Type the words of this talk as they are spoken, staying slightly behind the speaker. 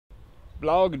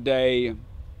Vlog day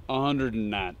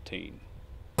 119.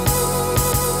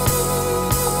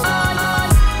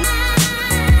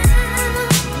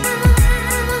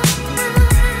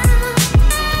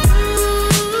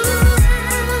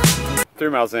 Three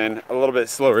miles in, a little bit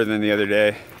slower than the other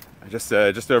day. Just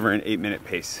over an 8-minute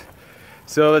pace.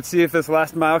 So let's see if this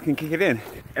last mile can kick it in.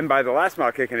 And by the last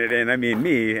mile kicking it in, I mean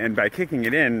me, and by kicking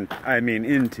it in, I mean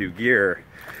into gear.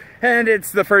 And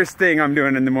it's the first thing I'm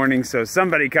doing in the morning, so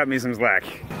somebody cut me some slack.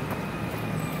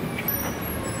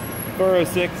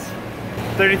 406,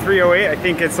 3308, I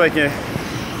think it's like a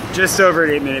just over an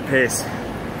 8-minute pace.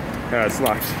 It's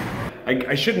locked.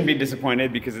 I shouldn't be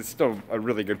disappointed because it's still a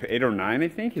really good pace. 809, I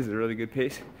think, is a really good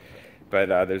pace. But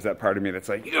there's that part of me that's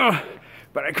like, ugh,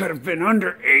 but I could have been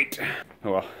under 8.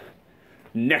 Oh well,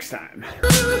 next time.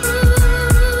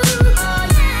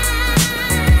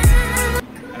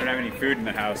 I don't have any food in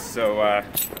the house, so I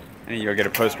need to go get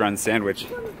a post-run sandwich.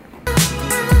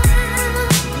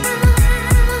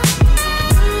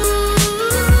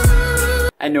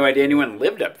 I had no idea anyone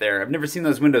lived up there. I've never seen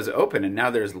those windows open, and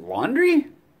now there's laundry?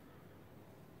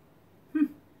 I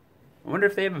wonder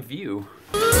if they have a view.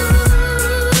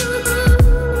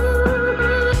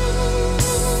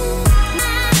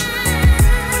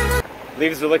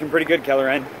 Leaves are looking pretty good,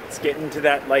 Kelleran. It's getting to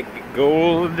that like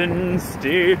golden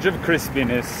stage of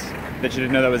crispiness. Bet you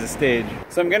didn't know that was a stage.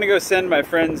 So I'm gonna go send my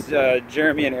friends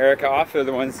Jeremy and Erica off. They're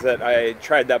the ones that I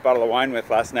tried that bottle of wine with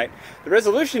last night. The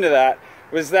resolution to that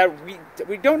was that we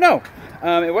don't know.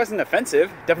 It wasn't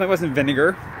offensive. Definitely wasn't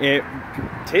vinegar. It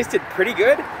tasted pretty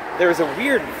good. There was a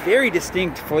weird, very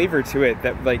distinct flavor to it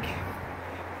that like,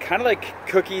 kind of like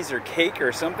cookies or cake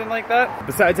or something like that.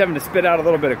 Besides having to spit out a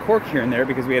little bit of cork here and there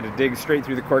because we had to dig straight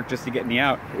through the cork just to get any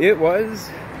out. It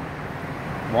was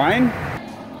wine.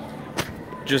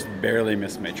 Just barely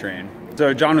missed my train.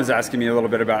 So John was asking me a little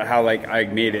bit about how like I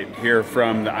made it here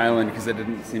from the island because it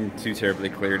didn't seem too terribly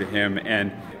clear to him.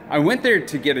 And I went there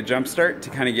to get a jump start, to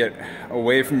kind of get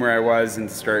away from where I was and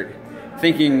start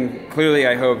thinking clearly,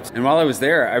 I hoped. And while I was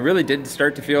there, I really did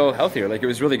start to feel healthier. Like it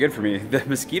was really good for me. The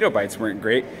mosquito bites weren't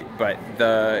great, but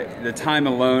the time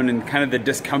alone and kind of the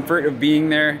discomfort of being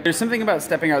there. There's something about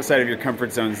stepping outside of your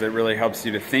comfort zones that really helps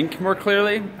you to think more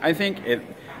clearly. I think it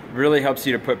really helps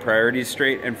you to put priorities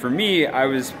straight. And for me, I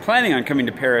was planning on coming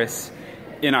to Paris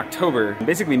in October.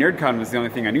 Basically, NerdCon was the only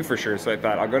thing I knew for sure. So I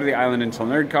thought I'll go to the island until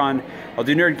NerdCon. I'll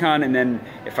do NerdCon, and then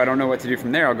if I don't know what to do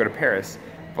from there, I'll go to Paris.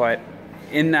 But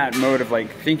in that mode of like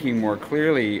thinking more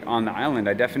clearly on the island,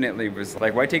 I definitely was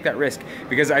like, why take that risk?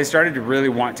 Because I started to really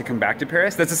want to come back to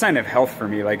Paris. That's a sign of health for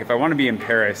me. Like if I want to be in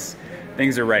Paris,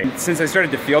 things are right. Since I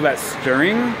started to feel that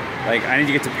stirring, like I need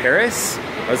to get to Paris,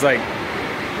 I was like,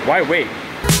 why wait?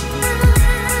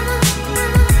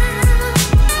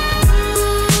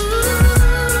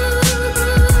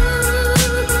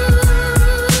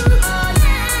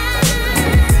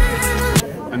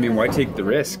 I mean, why take the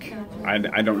risk? I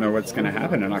don't know what's going to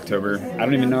happen in October. I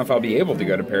don't even know if I'll be able to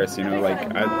go to Paris, you know,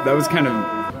 like that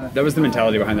was the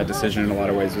mentality behind that decision in a lot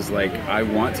of ways, was like, I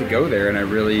want to go there, and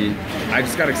I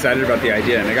just got excited about the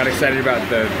idea, and I got excited about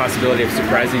the possibility of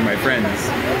surprising my friends,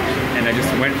 and I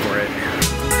just went for it.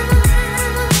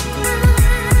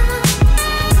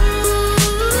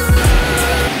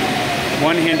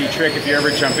 One handy trick if you're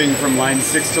ever jumping from line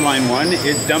 6 to line 1,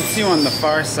 it dumps you on the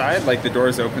far side, like the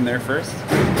doors open there first.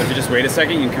 But if you just wait a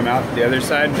second, you can come out the other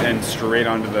side and straight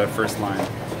onto the first line.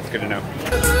 It's good to know.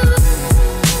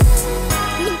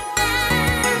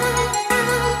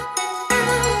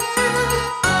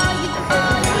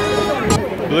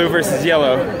 Blue versus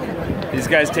yellow. These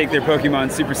guys take their Pokemon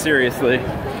super seriously.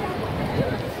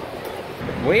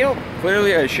 Well,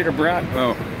 clearly I should have brought,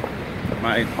 oh,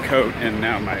 my coat and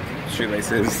now my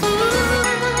shoelaces.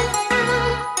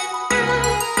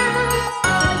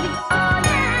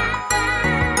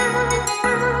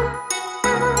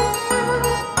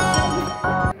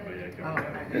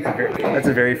 That's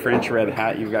a very French red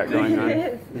hat you've got going on.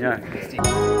 Yeah.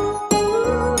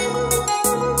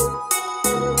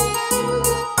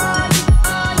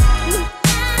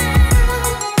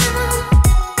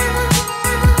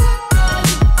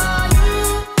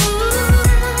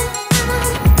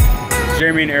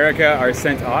 Jeremy and Erica are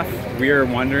sent off. We are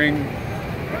wondering.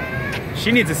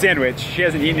 She needs a sandwich. She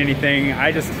hasn't eaten anything.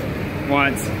 I just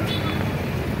want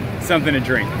something to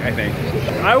drink, I think.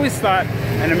 I always thought,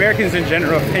 and Americans in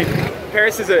general think,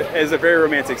 Paris is a very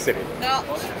romantic city. No.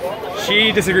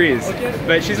 She disagrees,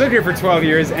 but she's lived here for 12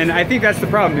 years, and I think that's the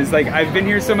problem, is like, I've been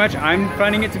here so much, I'm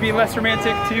finding it to be less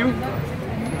romantic too,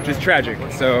 which is tragic.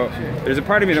 So there's a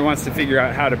part of me that wants to figure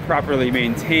out how to properly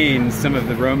maintain some of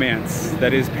the romance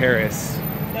that is Paris.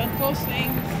 Don't force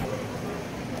things.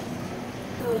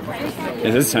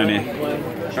 It is tiny.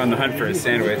 On the hunt for a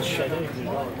sandwich.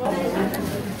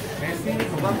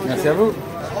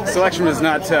 Selection was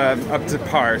not up to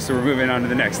par, so we're moving on to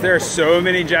the next. There are so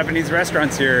many Japanese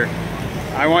restaurants here.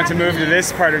 I want to move to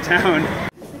this part of town.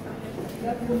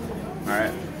 All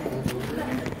right.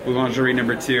 Boulangerie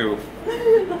number 2.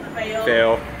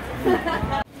 Fail.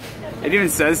 It even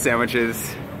says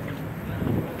sandwiches.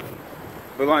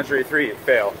 Boulangerie 3,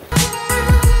 fail.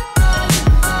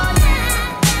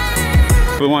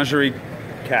 Boulangerie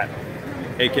cat,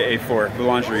 aka 4,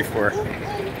 Boulangerie 4.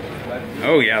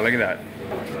 Oh yeah, look at that.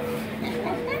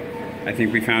 I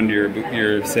think we found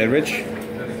your sandwich.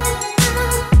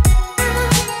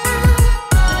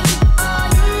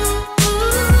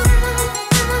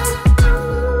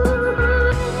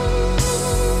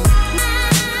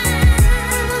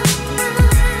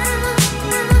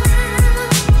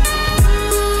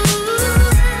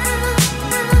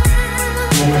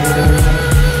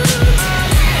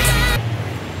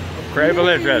 Crave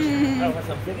delicious.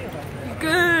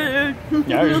 Good.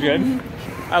 Yeah, it was good.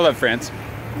 I love France.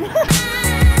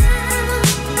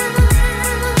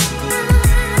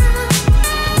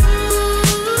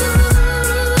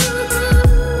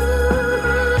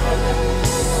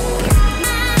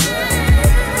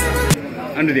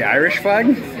 Under the Irish flag?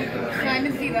 I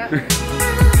can see that.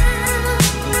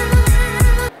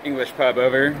 English pub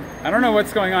over. I don't know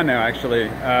what's going on now, actually.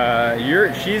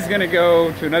 She's gonna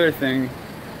go to another thing.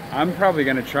 I'm probably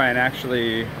gonna try and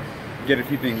actually get a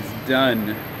few things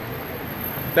done.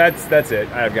 That's it.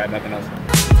 I've got nothing else.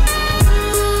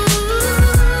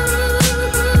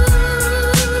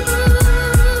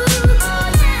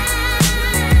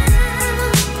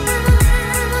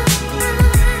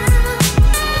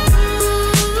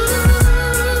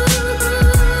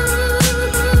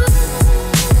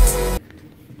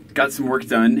 Got some work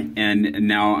done, and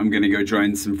now I'm gonna go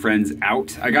join some friends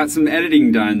out. I got some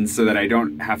editing done so that I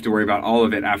don't have to worry about all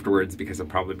of it afterwards because I'll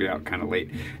probably be out kind of late.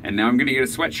 And now I'm gonna get a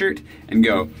sweatshirt and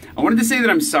go. I wanted to say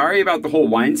that I'm sorry about the whole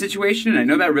wine situation. I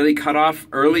know that really cut off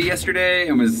early yesterday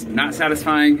and was not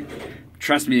satisfying.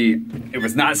 Trust me, it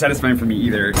was not satisfying for me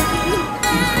either.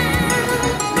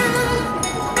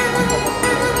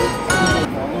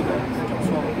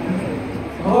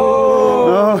 Oh!